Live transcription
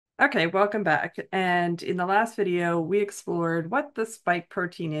Okay, welcome back. And in the last video, we explored what the spike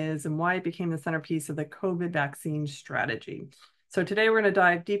protein is and why it became the centerpiece of the COVID vaccine strategy. So today we're going to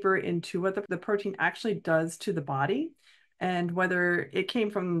dive deeper into what the protein actually does to the body and whether it came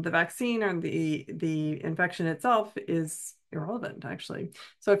from the vaccine or the infection itself is irrelevant, actually.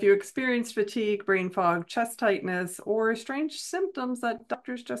 So if you experience fatigue, brain fog, chest tightness, or strange symptoms that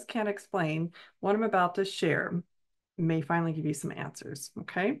doctors just can't explain, what I'm about to share may finally give you some answers.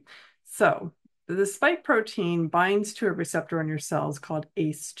 Okay. So the spike protein binds to a receptor on your cells called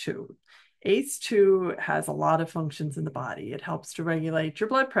ACE2. ACE2 has a lot of functions in the body. It helps to regulate your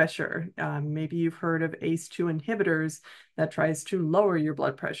blood pressure. Maybe you've heard of ACE2 inhibitors that tries to lower your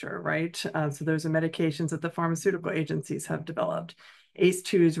blood pressure, right? So those are medications that the pharmaceutical agencies have developed.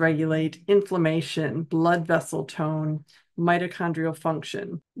 ACE2s regulate inflammation, blood vessel tone, mitochondrial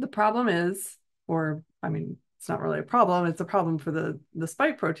function. The problem is, or I mean, it's not really a problem. It's a problem for the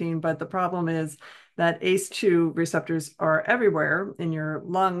spike protein, but the problem is that ACE2 receptors are everywhere in your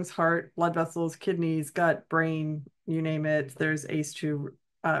lungs, heart, blood vessels, kidneys, gut, brain, you name it. There's ACE2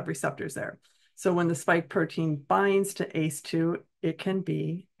 receptors there. So when the spike protein binds to ACE2, it can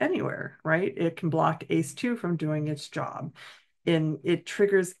be anywhere, right? It can block ACE2 from doing its job. And it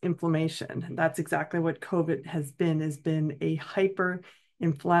triggers inflammation. That's exactly what COVID has been a hyper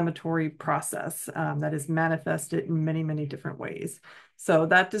inflammatory process that is manifested in many, many different ways. So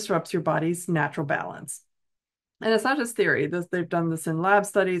that disrupts your body's natural balance. And it's not just theory. They've done this in lab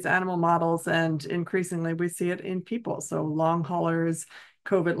studies, animal models, and increasingly we see it in people. So long haulers,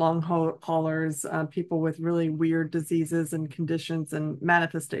 COVID long haulers, people with really weird diseases and conditions and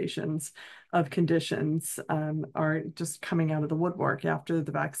manifestations of conditions are just coming out of the woodwork after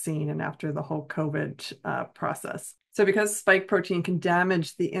the vaccine and after the whole COVID process. So because spike protein can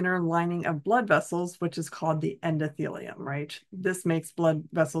damage the inner lining of blood vessels, which is called the endothelium, right? This makes blood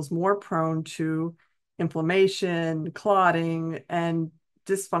vessels more prone to inflammation, clotting, and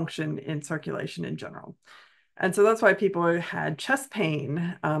dysfunction in circulation in general. And so that's why people had chest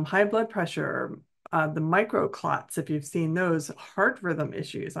pain, high blood pressure, the microclots, if you've seen those, heart rhythm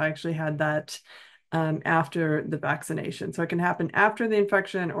issues. I actually had that after the vaccination. So it can happen after the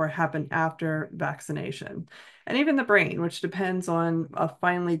infection or happen after vaccination. And even the brain, which depends on a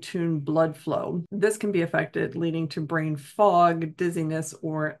finely tuned blood flow, this can be affected, leading to brain fog, dizziness,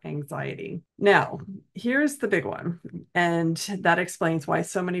 or anxiety. Now, here's the big one, and that explains why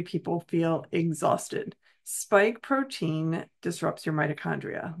so many people feel exhausted. Spike protein disrupts your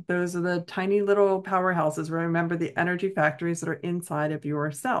mitochondria. Those are the tiny little powerhouses. Remember the energy factories that are inside of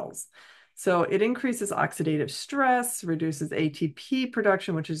your cells. So it increases oxidative stress, reduces ATP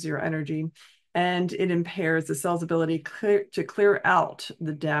production, which is your energy, and it impairs the cell's ability to clear out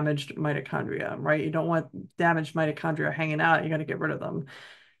the damaged mitochondria, right? You don't want damaged mitochondria hanging out. You got to get rid of them.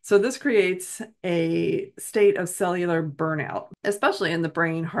 So this creates a state of cellular burnout, especially in the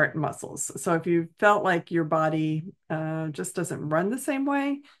brain, heart, and muscles. So if you felt like your body just doesn't run the same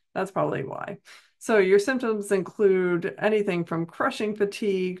way, that's probably why. So your symptoms include anything from crushing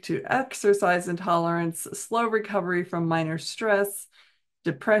fatigue to exercise intolerance, slow recovery from minor stress,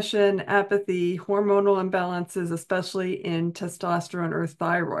 depression, apathy, hormonal imbalances, especially in testosterone or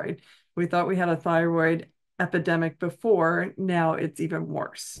thyroid. We thought we had a thyroid epidemic before, now it's even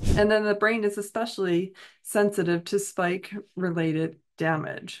worse. And then the brain is especially sensitive to spike related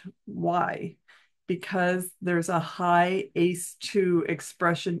damage. Why? Because there's a high ACE2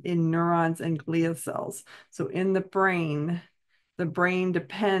 expression in neurons and glial cells. So in the brain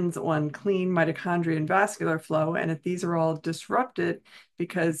depends on clean mitochondria and vascular flow. And if these are all disrupted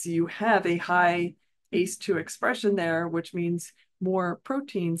because you have a high ACE2 expression there, which means more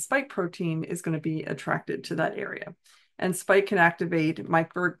protein, spike protein, is going to be attracted to that area. And spike can activate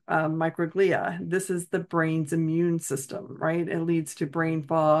microglia. This is the brain's immune system, right? It leads to brain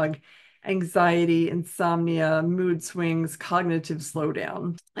fog, anxiety, insomnia, mood swings, cognitive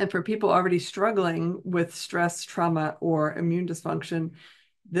slowdown. And for people already struggling with stress, trauma, or immune dysfunction,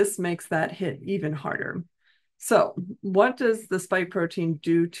 this makes that hit even harder. So what does the spike protein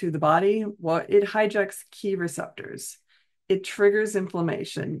do to the body? Well, it hijacks key receptors. It triggers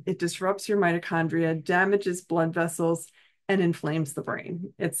inflammation. It disrupts your mitochondria, damages blood vessels, and inflames the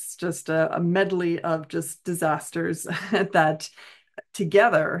brain. It's just a medley of just disasters that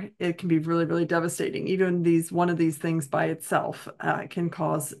together it can be really, really devastating. Even one of these things by itself can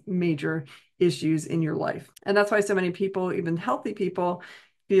cause major issues in your life. And that's why so many people, even healthy people,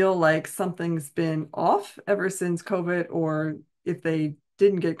 feel like something's been off ever since COVID, or if they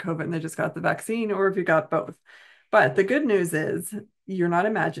didn't get COVID and they just got the vaccine, or if you got both. But the good news is you're not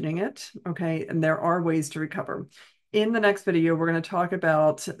imagining it, okay? And there are ways to recover. In the next video, we're going to talk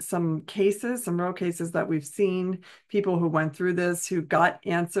about some cases, some real cases that we've seen, people who went through this, who got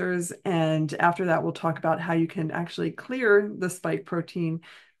answers. And after that, we'll talk about how you can actually clear the spike protein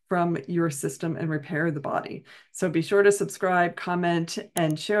from your system and repair the body. So be sure to subscribe, comment,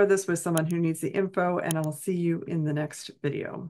 and share this with someone who needs the info, and I'll see you in the next video.